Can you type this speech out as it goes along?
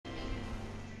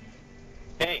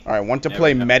Hey. Alright, want to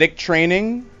play medic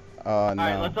training? No.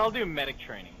 Alright, let's all do medic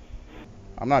training.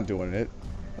 I'm not doing it.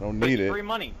 I don't need it. Free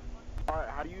money. Alright,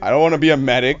 how do you... I don't want to be a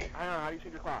medic. I don't know, how do you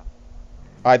change your class?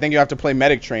 I think you have to play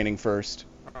medic training first.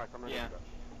 Alright, so I'm gonna do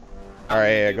that.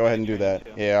 Alright, yeah, go ahead and do that.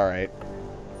 Yeah, alright.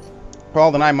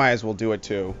 Well, then I might as well do it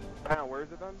too. Where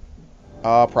is it then?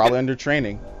 Probably under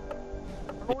training.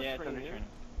 Yeah, it's under training.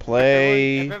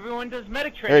 Play... If everyone does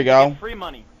medic training, There you go. they get free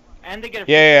money. And they get a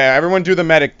free Yeah, everyone do the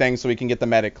medic thing so we can get the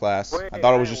medic class. Wait, I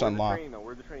thought it was just unlocked.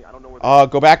 Where's the training? I don't know where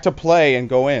Go back to play and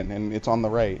go in, and it's on the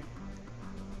right.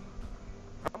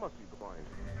 I must be blind.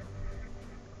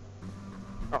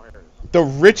 Oh, here it is. The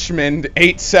Richmond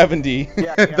 870.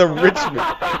 Yeah, The Richmond.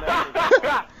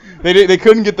 They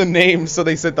couldn't get the name, so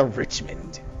they said the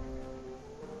Richmond.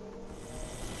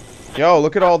 Yo,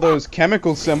 look at all those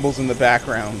chemical symbols in the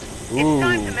background. Ooh. It's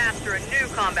time to master a new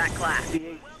combat class.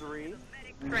 DH3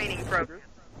 Training program.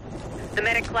 The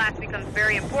medic class becomes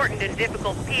very important in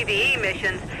difficult PvE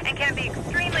missions and can be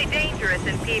extremely dangerous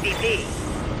in PvP.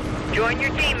 Join your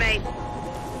teammates.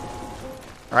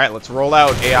 Alright, let's roll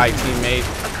out, AI teammate.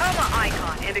 A coma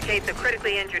icon indicates a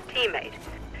critically injured teammate.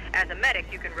 As a medic,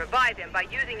 you can revive him by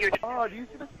using your Oh, do you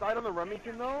see the side on the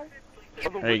Remington though?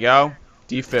 There you go.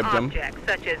 Defibbed him. objects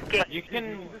such as gates. You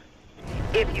can...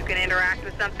 If you can interact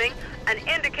with something, an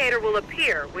indicator will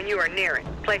appear when you are near it.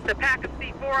 Place a pack of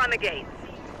C4 on the gates.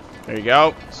 There you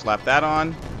go. Slap that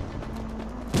on.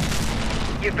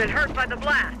 You've been hurt by the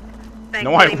blast.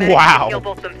 No, I- Thankfully, medics wow. can heal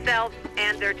both themselves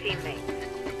and their teammates.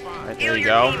 Right, Heal there you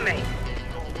your go.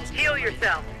 teammates. Heal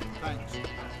yourself.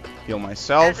 Heal As a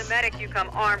myself. medic, you come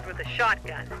armed with a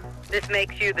shotgun. This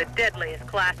makes you the deadliest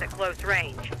class at close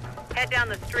range. Head down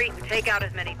the street and take out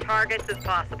as many targets as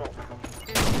possible.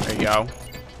 There you go.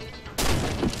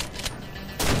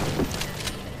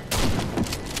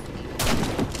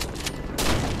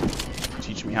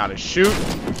 Teach me how to shoot.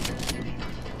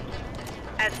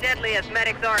 As deadly as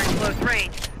medics are at close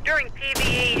range, during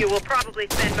PvE you will probably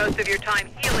spend most of your time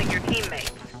healing your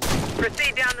teammates.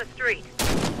 Proceed down the street.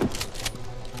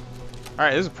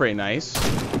 Alright, this is pretty nice.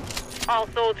 All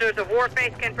soldiers of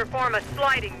Warface can perform a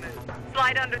sliding move.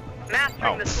 Slide under... Mastering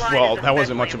Oh, the slide well, is that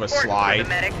wasn't much of a especially slide.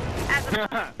 important for the medic, as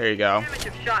the There you go. damage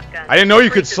of shotguns I didn't know you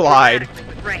could increases slide.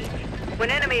 dramatically with range. When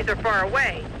enemies are far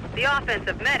away, the offense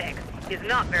of medics is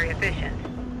not very efficient.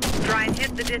 Try and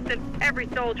hit the distance. Every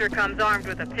soldier comes armed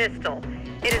with a pistol.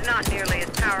 It is not nearly as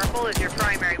powerful as your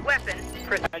primary weapon.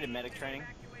 I did medic training.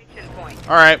 Point.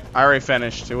 Alright, I already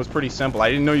finished. It was pretty simple. I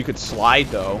didn't know you could slide,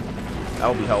 though.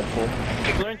 That'll be helpful.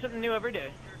 You learn something new every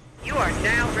day. You are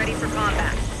now ready for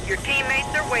combat. Your teammates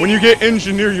are waiting. When you get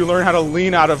engineer, you learn how to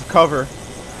lean out of cover.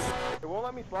 It won't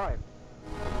let me slide.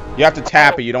 You have to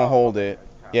tap it, you don't hold it.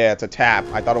 Yeah, it's a tap.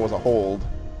 I thought it was a hold.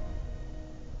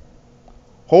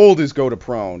 Hold is go to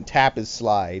prone. Tap is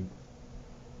slide.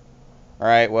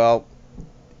 Alright, well.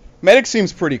 Medic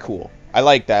seems pretty cool. I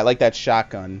like that. I like that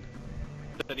shotgun.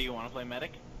 So do you want to play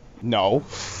medic? No.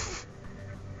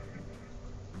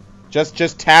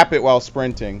 Just tap it while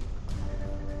sprinting.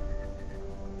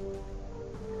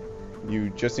 You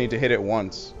just need to hit it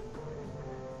once.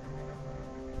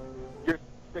 Your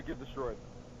stick is destroyed.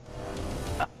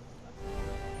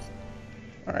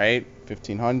 Alright,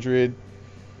 1500.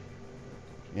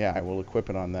 Yeah, I will equip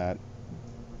it on that.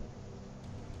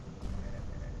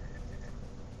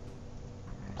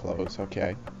 Close,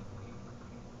 okay.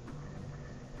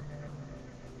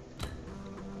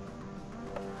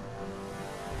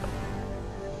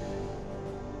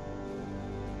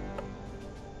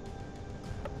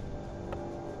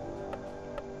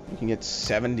 You can get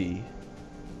 70.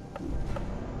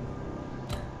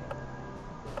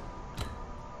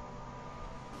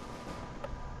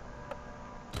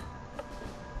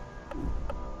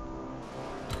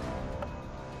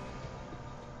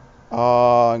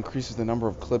 Increases the number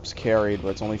of clips carried, but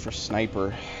it's only for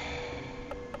sniper.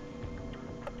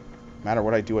 No matter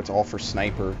what I do, it's all for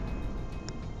sniper.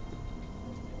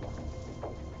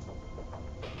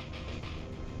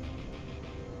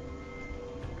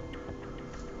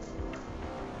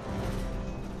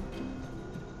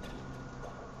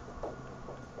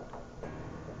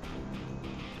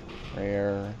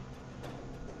 Rare.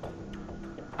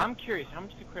 I'm curious, how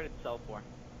much do credits sell for?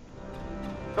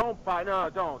 Don't buy, no,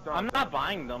 don't. I'm not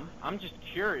buying them. I'm just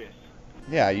curious.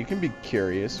 Yeah, you can be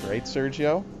curious, right,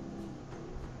 Sergio?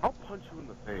 I'll punch you in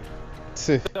the face.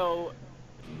 So,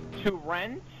 to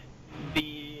rent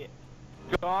the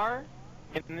Gar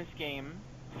in this game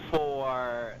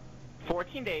for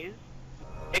 14 days,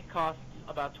 it costs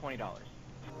about $20.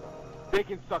 They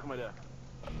can suck my dick.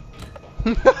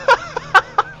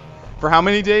 For how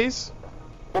many days?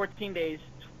 14 days,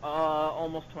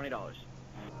 almost $20.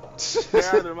 They're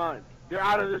out of their minds. They're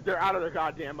out of their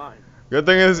goddamn minds. Good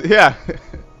thing is, yeah.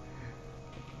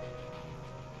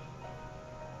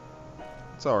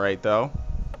 It's alright, though.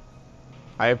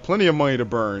 I have plenty of money to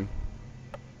burn.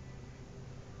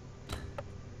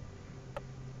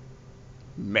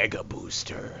 Mega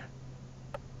Booster.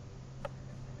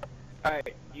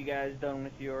 Alright, you guys done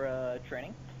with your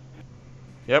training?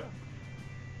 Yep.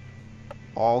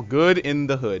 All good in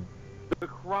the hood. The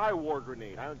Cry War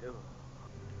Grenade. I don't give a...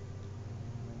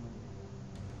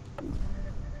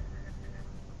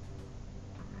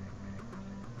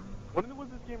 When was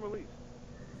this game released?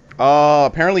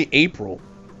 Apparently April.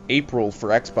 April for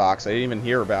Xbox. I didn't even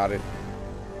hear about it.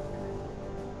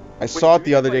 I saw it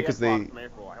the other day because they...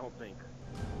 April, I don't think.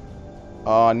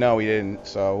 No, we didn't.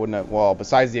 So, wouldn't have... Well,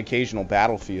 besides the occasional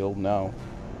Battlefield, no.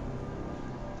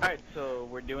 Alright, so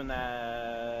we're doing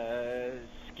the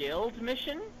skilled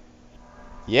mission?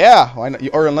 Yeah, why not?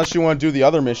 Or unless you want to do the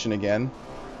other mission again.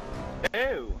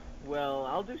 Oh, well,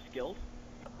 I'll do skilled.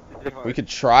 We could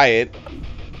try it.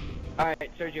 Alright,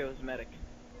 Sergio's medic.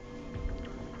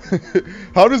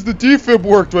 How does the defib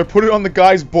work? Do I put it on the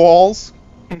guy's balls?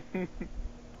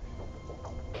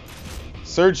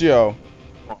 Sergio,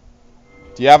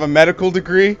 do you have a medical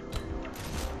degree? Do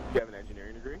you have an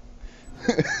engineering degree?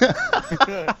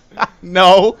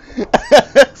 No.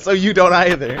 So you don't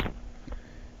either.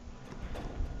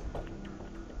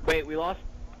 Wait, we lost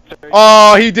Sergio.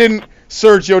 Oh, he didn't.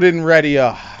 Sergio didn't ready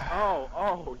up.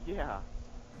 Oh, yeah.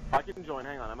 I can join.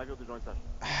 Hang on, I might go to join session.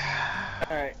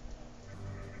 Alright.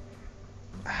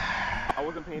 I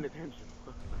wasn't paying attention.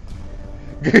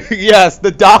 Yes,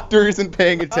 the doctor isn't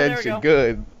paying attention. Oh,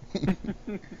 there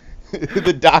we Good.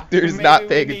 The doctor is not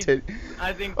paying attention.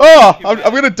 I think Oh,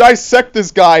 I'm gonna dissect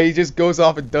this guy. He just goes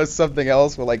off and does something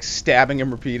else while like stabbing him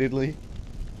repeatedly.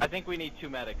 I think we need 2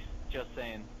 medics, just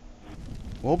saying.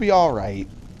 We'll be alright.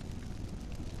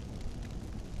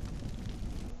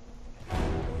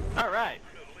 Alright.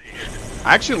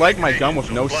 I actually like my gun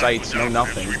with no sights, no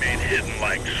nothing. Remain hidden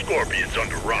like scorpions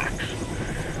under rocks.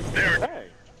 They're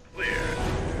clear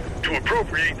to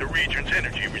appropriate the region's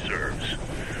energy reserves.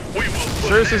 We will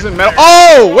put Sure, this isn't metal.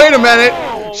 Oh, wait a minute!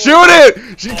 Shoot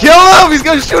it! Kill him! He's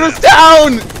gonna shoot us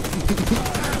down!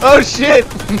 Oh shit!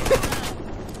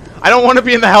 I don't want to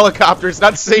be in the helicopter. It's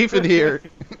not safe in here.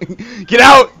 Get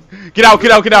out! Get out!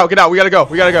 Get out! Get out! Get out! We gotta go.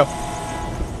 We gotta go.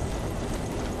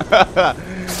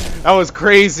 That was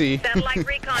crazy. Satellite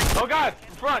recon. Oh god,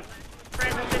 in front!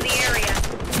 Presence in the area.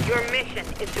 Your mission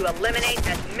is to eliminate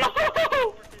as many as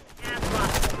possible.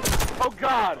 Oh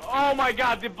god! Oh my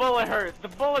god, the bullet hurt! The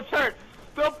bullets hurt!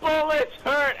 The bullets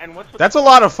hurt! And what's with That's a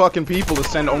lot of fucking people to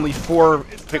send only 4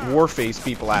 Warface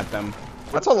people at them.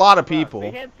 That's a lot of people.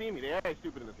 They can't see me. They're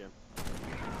stupid in this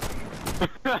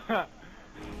game.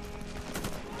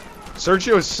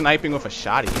 Sergio is sniping with a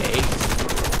shotty, eh?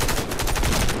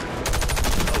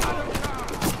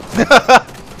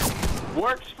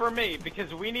 Works for me,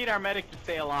 because we need our medic to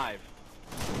stay alive.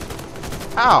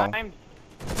 Ow.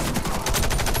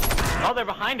 Oh, they're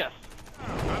behind us.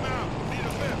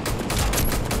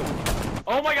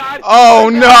 Oh my god! Oh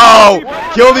no!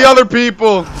 Kill the other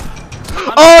people!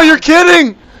 Oh, you're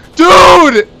kidding!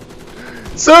 Dude!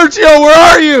 Sergio, where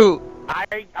are you?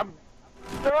 I'm...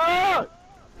 I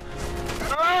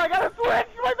gotta switch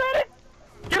my medic!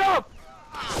 Get up!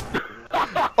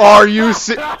 Are you It's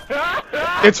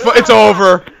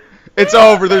over. It's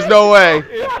over. There's no way.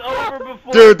 It's over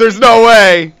before. Dude, there's no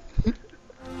way.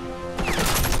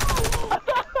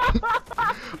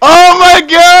 Oh my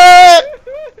god!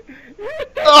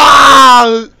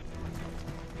 Ah!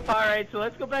 Alright, so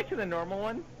let's go back to the normal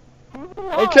one.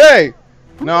 Okay.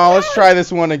 No, let's try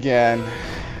this one again.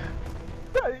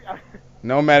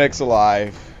 No medics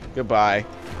alive. Goodbye.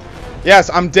 Yes,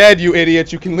 I'm dead, you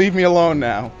idiot. You can leave me alone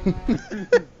now.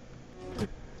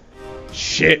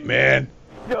 Shit, man.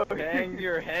 Hang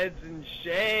your heads in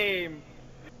shame.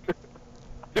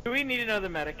 Do we need another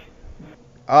medic?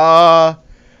 I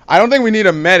don't think we need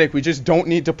a medic. We just don't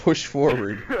need to push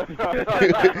forward.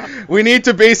 We need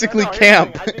to basically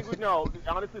camp. I think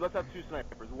honestly, let's have 2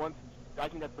 snipers. One, I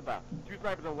think that's the best. 2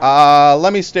 snipers and 1.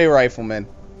 Let me stay rifleman.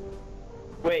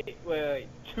 Wait.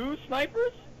 2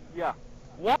 snipers? Yeah.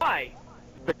 Why?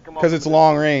 Because it's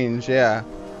long range, yeah.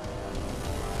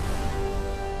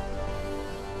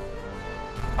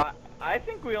 I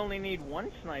think we only need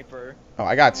 1 sniper. Oh,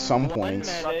 I got some 1 points.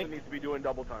 medic. Justin needs to be doing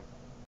double time.